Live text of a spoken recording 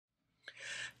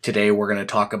Today we're going to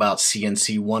talk about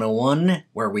CNC 101,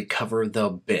 where we cover the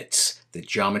bits, the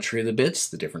geometry of the bits,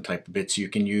 the different type of bits you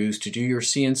can use to do your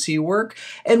CNC work,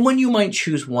 and when you might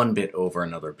choose one bit over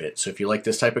another bit. So if you like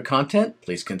this type of content,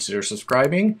 please consider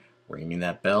subscribing, ringing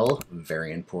that bell,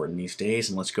 very important these days,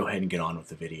 and let's go ahead and get on with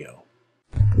the video.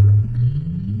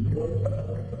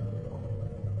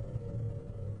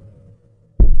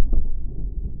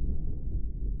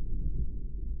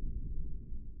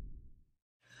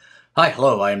 Hi,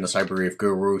 hello, I am the Cyberreef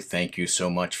Guru. Thank you so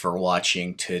much for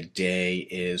watching. Today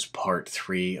is part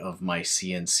 3 of my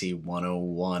CNC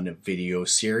 101 video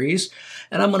series,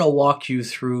 and I'm going to walk you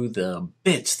through the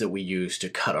bits that we use to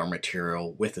cut our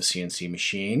material with a CNC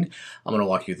machine. I'm going to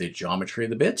walk you through the geometry of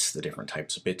the bits, the different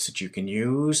types of bits that you can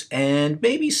use, and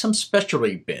maybe some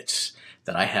specialty bits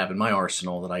that I have in my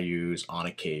arsenal that I use on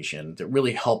occasion that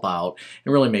really help out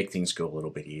and really make things go a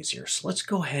little bit easier. So let's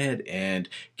go ahead and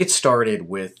get started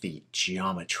with the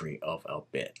geometry of a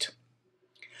bit.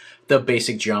 The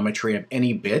basic geometry of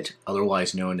any bit,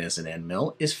 otherwise known as an end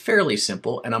mill, is fairly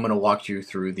simple, and I'm going to walk you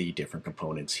through the different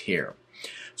components here.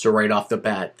 So right off the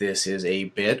bat, this is a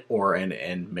bit or an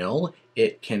end mill.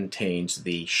 It contains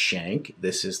the shank.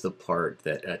 This is the part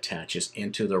that attaches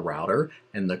into the router,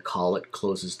 and the collet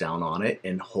closes down on it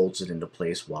and holds it into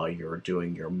place while you're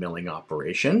doing your milling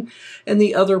operation. And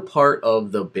the other part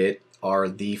of the bit are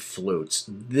the flutes.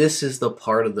 This is the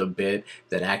part of the bit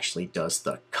that actually does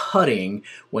the cutting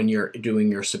when you're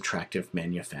doing your subtractive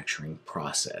manufacturing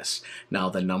process. Now,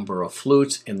 the number of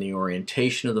flutes and the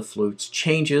orientation of the flutes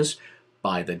changes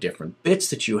by the different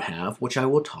bits that you have, which I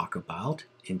will talk about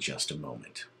in just a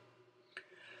moment.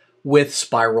 With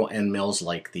spiral end mills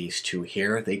like these two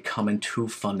here, they come in two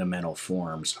fundamental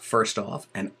forms. First off,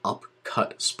 an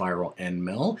up-cut spiral end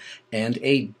mill and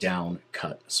a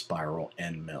down-cut spiral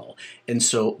end mill. And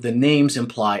so the names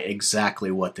imply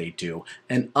exactly what they do.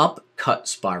 An up-cut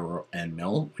spiral end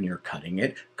mill, when you're cutting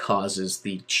it, causes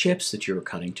the chips that you're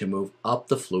cutting to move up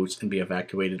the flutes and be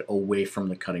evacuated away from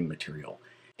the cutting material.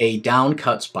 A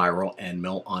down-cut spiral end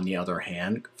mill, on the other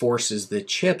hand, forces the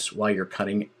chips while you're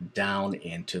cutting down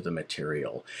into the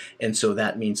material. And so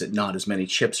that means that not as many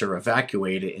chips are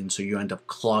evacuated, and so you end up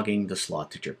clogging the slot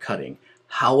that you're cutting.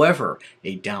 However,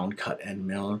 a down-cut end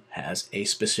mill has a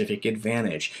specific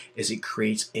advantage, as it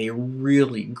creates a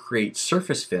really great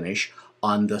surface finish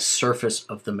on the surface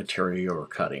of the material you're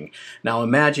cutting. Now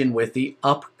imagine with the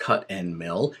up-cut end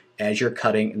mill, as you're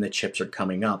cutting and the chips are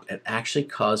coming up, it actually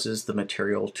causes the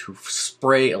material to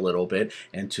spray a little bit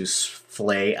and to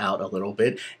flay out a little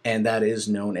bit, and that is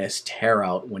known as tear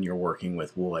out when you're working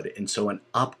with wood. And so an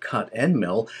up-cut end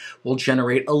mill will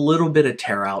generate a little bit of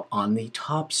tear out on the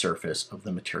top surface of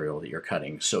the material that you're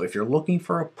cutting. So if you're looking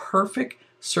for a perfect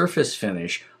surface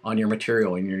finish on your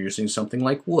material and you're using something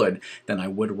like wood, then I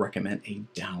would recommend a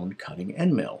down cutting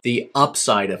end mill. The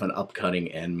upside of an up cutting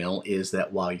end mill is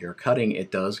that while you're cutting,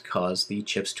 it does cause the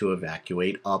chips to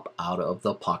evacuate up out of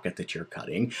the pocket that you're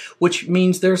cutting, which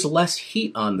means there's less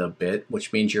heat on the bit,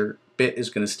 which means your bit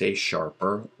is going to stay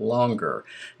sharper longer.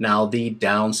 Now, the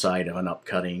downside of an up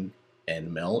cutting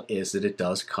end mill is that it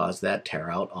does cause that tear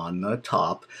out on the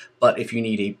top, but if you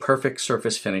need a perfect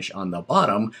surface finish on the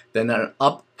bottom, then an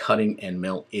up cutting end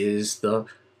mill is the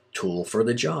tool for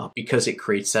the job because it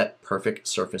creates that perfect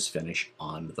surface finish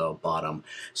on the bottom.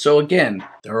 So again,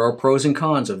 there are pros and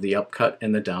cons of the up cut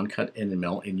and the down cut end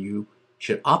mill, and you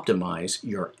should optimize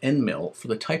your end mill for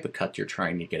the type of cut you're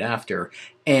trying to get after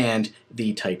and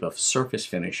the type of surface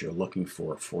finish you're looking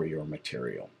for your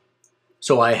material.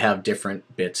 So I have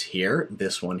different bits here.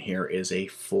 This one here is a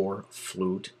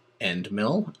 4-flute end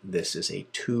mill. This is a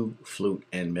 2-flute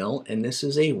end mill, and this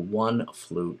is a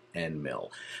 1-flute end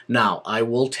mill. Now, I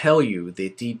will tell you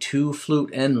that the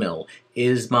 2-flute end mill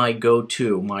is my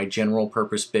go-to, my general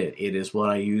purpose bit. It is what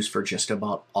I use for just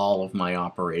about all of my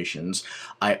operations.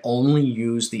 I only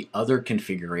use the other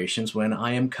configurations when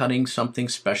I am cutting something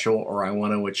special or I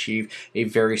want to achieve a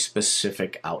very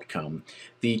specific outcome.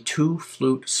 The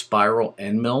 2-flute spiral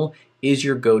end mill is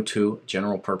your go-to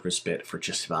general purpose bit for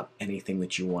just about anything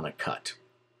that you want to cut.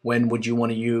 When would you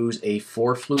want to use a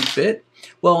 4-flute bit?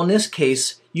 Well, in this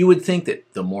case, you would think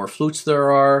that the more flutes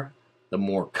there are, the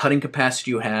more cutting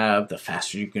capacity you have, the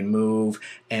faster you can move,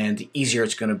 and the easier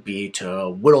it's going to be to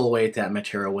whittle away at that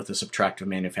material with a subtractive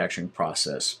manufacturing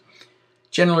process.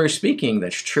 Generally speaking,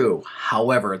 that's true.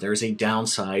 However, there's a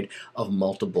downside of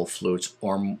multiple flutes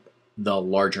or the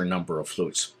larger number of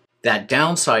flutes. That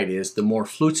downside is the more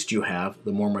flutes you have,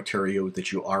 the more material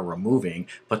that you are removing,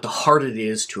 but the harder it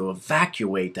is to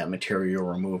evacuate that material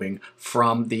you're removing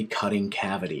from the cutting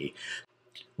cavity.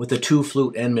 With a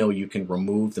 2-flute end mill, you can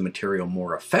remove the material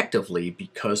more effectively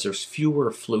because there's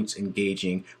fewer flutes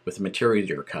engaging with the material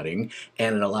you're cutting,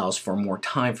 and it allows for more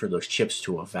time for those chips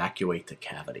to evacuate the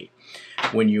cavity.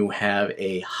 When you have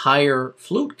a higher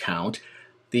flute count,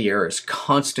 there is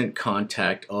constant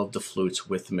contact of the flutes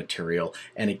with the material,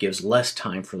 and it gives less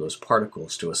time for those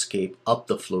particles to escape up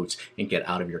the flutes and get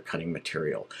out of your cutting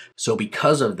material. So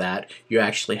because of that, you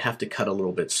actually have to cut a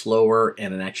little bit slower,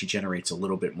 and it actually generates a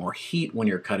little bit more heat when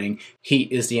you're cutting. Heat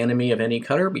is the enemy of any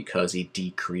cutter because it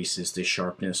decreases the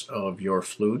sharpness of your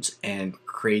flutes and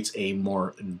creates a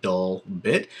more dull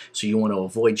bit. So you want to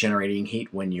avoid generating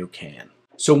heat when you can.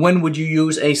 So when would you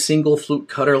use a single flute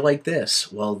cutter like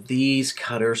this? Well, these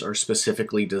cutters are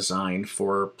specifically designed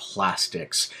for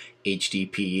plastics,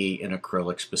 HDPE and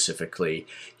acrylic specifically.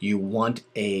 You want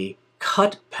a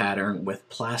cut pattern with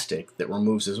plastic that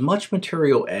removes as much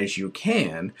material as you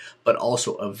can, but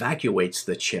also evacuates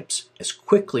the chips as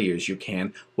quickly as you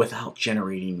can without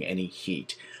generating any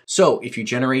heat. So if you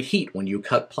generate heat when you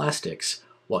cut plastics,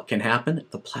 what can happen?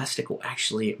 The plastic will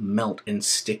actually melt and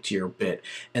stick to your bit,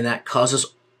 and that causes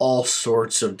all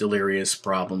sorts of delirious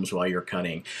problems while you're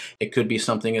cutting. It could be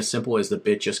something as simple as the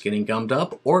bit just getting gummed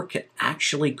up, or it can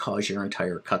actually cause your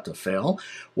entire cut to fail,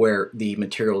 where the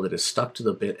material that is stuck to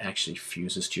the bit actually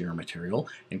fuses to your material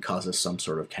and causes some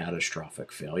sort of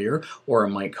catastrophic failure, or it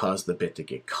might cause the bit to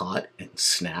get caught and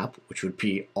snap, which would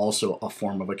be also a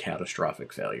form of a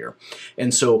catastrophic failure.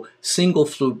 And so single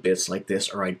flute bits like this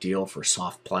are ideal for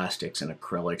soft plastics and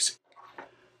acrylics.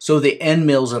 So the end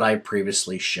mills that I've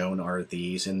previously shown are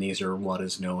these, and these are what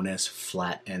is known as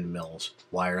flat end mills.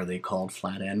 Why are they called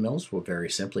flat end mills? Well, very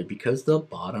simply because the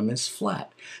bottom is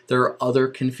flat. There are other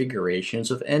configurations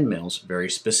of end mills, very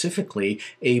specifically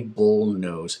a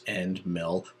bullnose end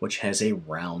mill, which has a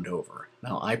round over.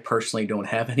 Now, I personally don't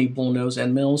have any bullnose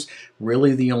end mills.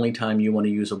 Really, the only time you want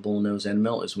to use a bullnose end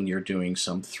mill is when you're doing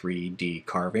some 3D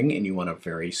carving and you want a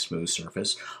very smooth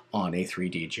surface on a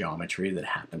 3D geometry that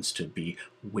happens to be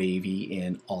wavy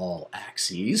in all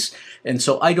axes. And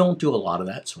so I don't do a lot of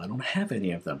that, so I don't have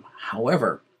any of them.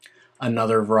 However,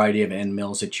 another variety of end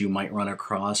mills that you might run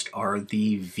across are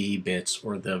the V-bits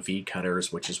or the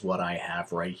V-cutters, which is what I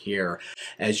have right here.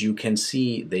 As you can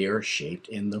see, they are shaped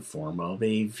in the form of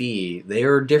a V. They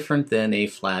are different than a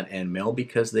flat end mill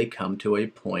because they come to a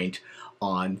point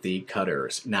on the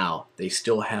cutters. Now, they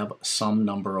still have some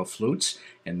number of flutes.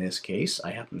 In this case,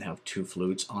 I happen to have 2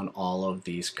 flutes on all of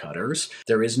these cutters.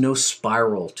 There is no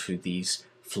spiral to these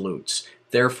flutes.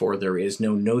 Therefore, there is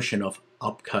no notion of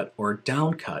upcut or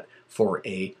downcut for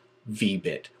a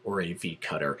V-bit or a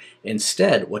V-cutter.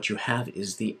 Instead, what you have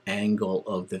is the angle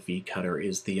of the V-cutter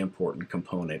is the important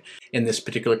component. In this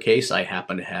particular case, I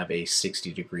happen to have a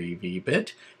 60-degree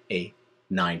V-bit, a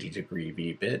 90-degree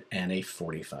V-bit, and a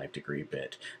 45-degree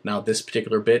bit. Now, this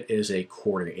particular bit is a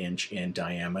 1/4 inch in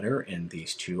diameter, and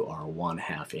these two are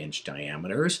 1/2 inch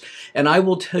diameters. And I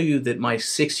will tell you that my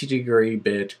 60-degree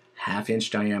bit, 1/2 inch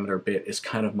diameter bit is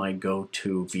kind of my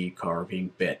go-to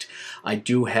V-carving bit. I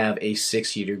do have a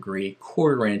 60-degree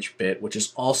 1/4 inch bit, which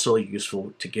is also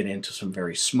useful to get into some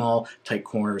very small, tight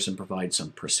corners and provide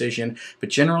some precision. But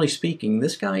generally speaking,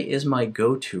 this guy is my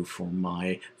go-to for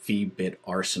my V-bit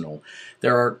arsenal.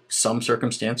 There are some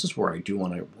circumstances where I do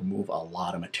want to remove a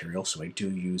lot of material, so I do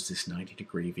use this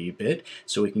 90-degree V-bit,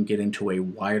 so we can get into a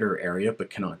wider area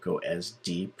but cannot go as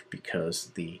deep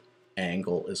because the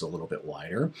angle is a little bit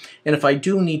wider. And if I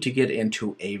do need to get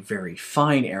into a very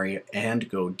fine area and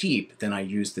go deep, then I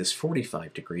use this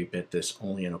 45-degree bit that's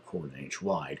only in a 1/4 inch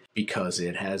wide. Because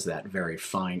it has that very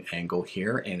fine angle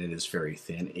here and it is very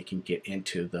thin, it can get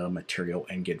into the material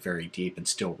and get very deep and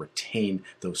still retain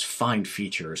those fine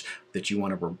features that you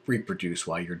want to reproduce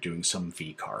while you're doing some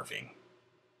V carving.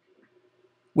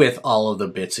 With all of the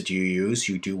bits that you use,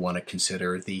 you do want to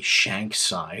consider the shank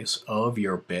size of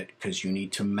your bit because you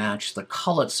need to match the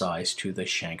collet size to the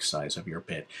shank size of your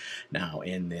bit. Now,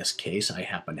 in this case, I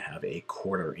happen to have a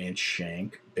 1/4 inch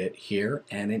shank bit here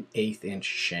and an 1/8 inch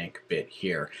shank bit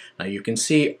here. Now, you can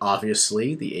see,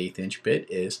 obviously, the 1/8 inch bit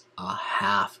is a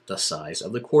half the size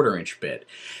of the 1/4 inch bit.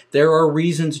 There are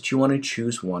reasons that you want to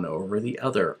choose one over the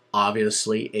other.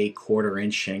 Obviously, a 1/4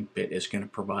 inch shank bit is going to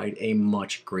provide a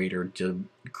much greater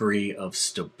degree of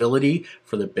stability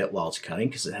for the bit while it's cutting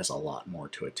because it has a lot more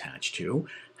to attach to.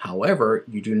 However,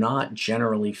 you do not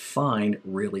generally find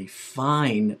really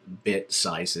fine bit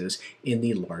sizes in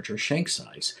the larger shank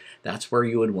size. That's where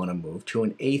you would want to move to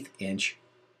an 1/8 inch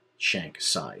shank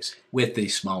size. With the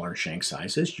smaller shank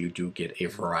sizes, you do get a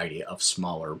variety of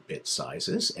smaller bit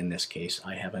sizes. In this case,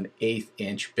 I have an 1/8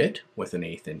 inch bit with an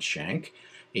 1/8 inch shank,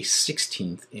 a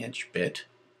 1/16 inch bit,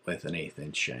 with an 1/8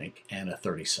 inch shank and a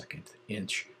 32nd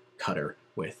inch cutter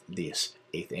with this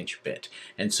 1/8 inch bit.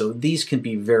 And so these can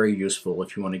be very useful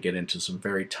if you want to get into some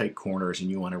very tight corners and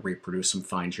you want to reproduce some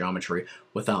fine geometry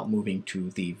without moving to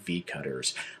the V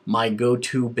cutters. My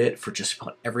go-to bit for just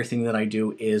about everything that I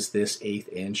do is this 1/8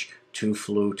 inch 2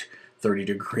 flute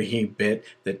 30-degree bit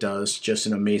that does just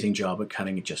an amazing job at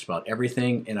cutting just about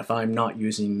everything. And if I'm not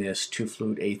using this 2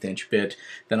 flute 1/8 inch bit,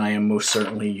 then I am most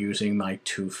certainly using my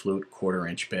 2 flute 1/4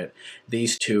 inch bit.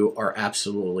 These two are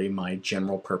absolutely my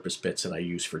general purpose bits that I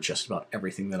use for just about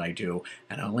everything that I do,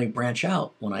 and I only branch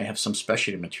out when I have some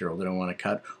specialty material that I want to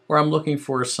cut, or I'm looking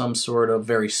for some sort of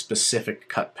very specific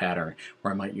cut pattern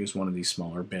where I might use one of these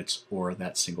smaller bits or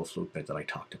that single flute bit that I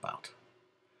talked about.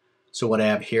 So what I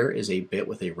have here is a bit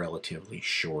with a relatively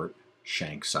short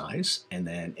shank size, and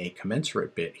then a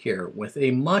commensurate bit here with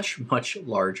a much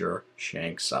larger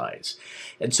shank size.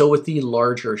 And so with the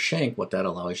larger shank, what that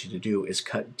allows you to do is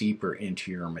cut deeper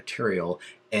into your material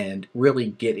and really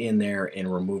get in there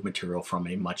and remove material from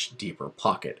a much deeper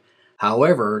pocket.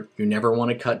 However, you never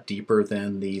want to cut deeper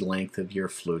than the length of your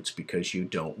flutes because you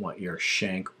don't want your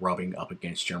shank rubbing up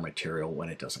against your material when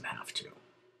it doesn't have to.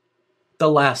 The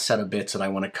last set of bits that I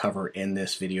want to cover in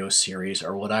this video series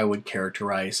are what I would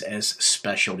characterize as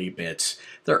specialty bits.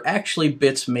 They're actually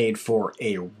bits made for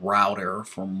a router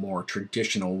for more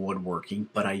traditional woodworking,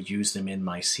 but I use them in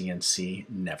my CNC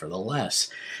nevertheless.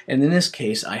 And in this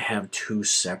case, I have two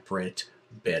separate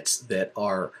bits that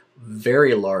are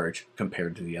very large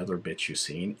compared to the other bits you've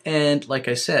seen. And like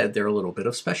I said, they're a little bit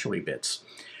of specialty bits.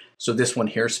 So this one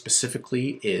here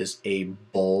specifically is a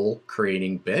bowl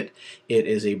creating bit. It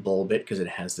is a bowl bit because it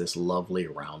has this lovely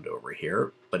round over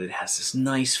here, but it has this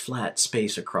nice flat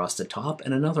space across the top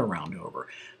and another round over.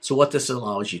 So what this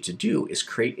allows you to do is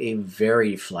create a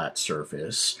very flat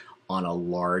surface on a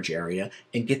large area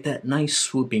and get that nice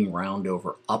swooping round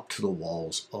over up to the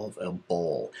walls of a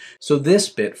bowl. So this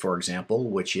bit, for example,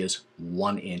 which is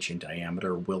 1 inch in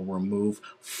diameter, will remove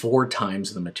 4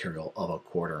 times the material of a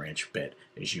 1/4 inch bit,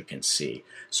 as you can see.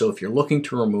 So if you're looking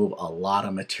to remove a lot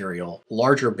of material,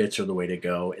 larger bits are the way to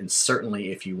go, and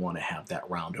certainly if you want to have that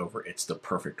round over, it's the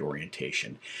perfect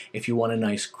orientation. If you want a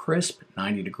nice crisp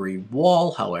 90-degree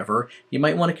wall, however, you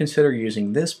might want to consider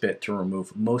using this bit to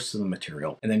remove most of the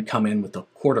material and then come in with a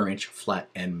 1/4 inch flat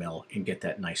end mill and get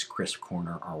that nice crisp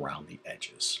corner around the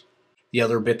edges. The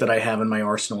other bit that I have in my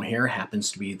arsenal here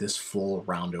happens to be this full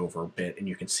round over bit, and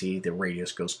you can see the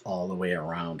radius goes all the way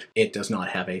around. It does not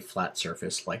have a flat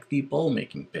surface like the bowl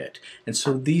making bit, and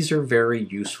so these are very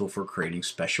useful for creating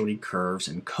specialty curves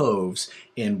and coves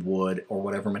in wood or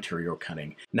whatever material you're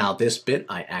cutting. Now this bit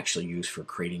I actually use for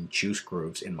creating juice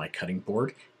grooves in my cutting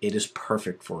board. It is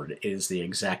perfect for it. It is the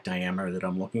exact diameter that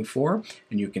I'm looking for,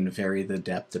 and you can vary the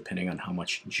depth depending on how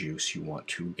much juice you want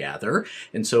to gather.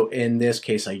 And so in this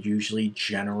case, I usually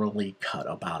generally cut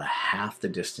about a half the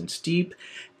distance deep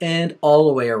and all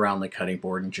the way around the cutting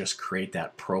board and just create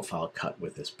that profile cut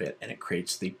with this bit, and it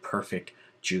creates the perfect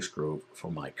juice groove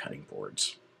for my cutting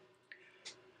boards.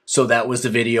 So that was the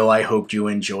video. I hope you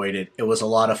enjoyed it. It was a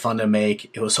lot of fun to make.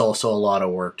 It was also a lot of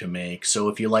work to make. So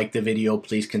if you liked the video,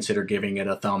 please consider giving it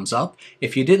a thumbs up.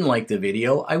 If you didn't like the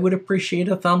video, I would appreciate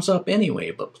a thumbs up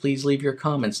anyway, but please leave your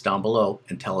comments down below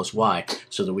and tell us why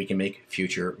so that we can make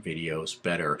future videos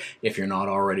better. If you're not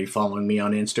already following me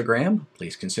on Instagram,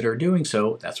 please consider doing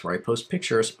so. That's where I post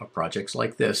pictures of projects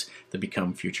like this that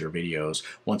become future videos.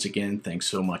 Once again, thanks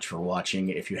so much for watching.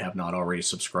 If you have not already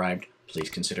subscribed, please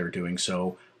consider doing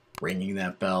so. Ringing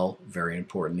that bell, very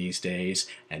important these days,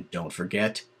 and don't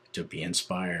forget to be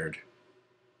inspired.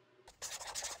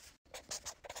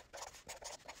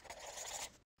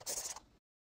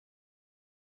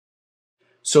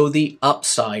 So the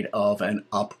upside of an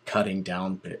up-cutting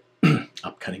down bit,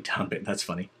 up-cutting down bit, that's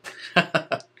funny.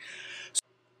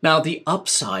 Now the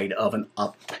upside of an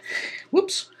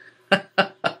whoops.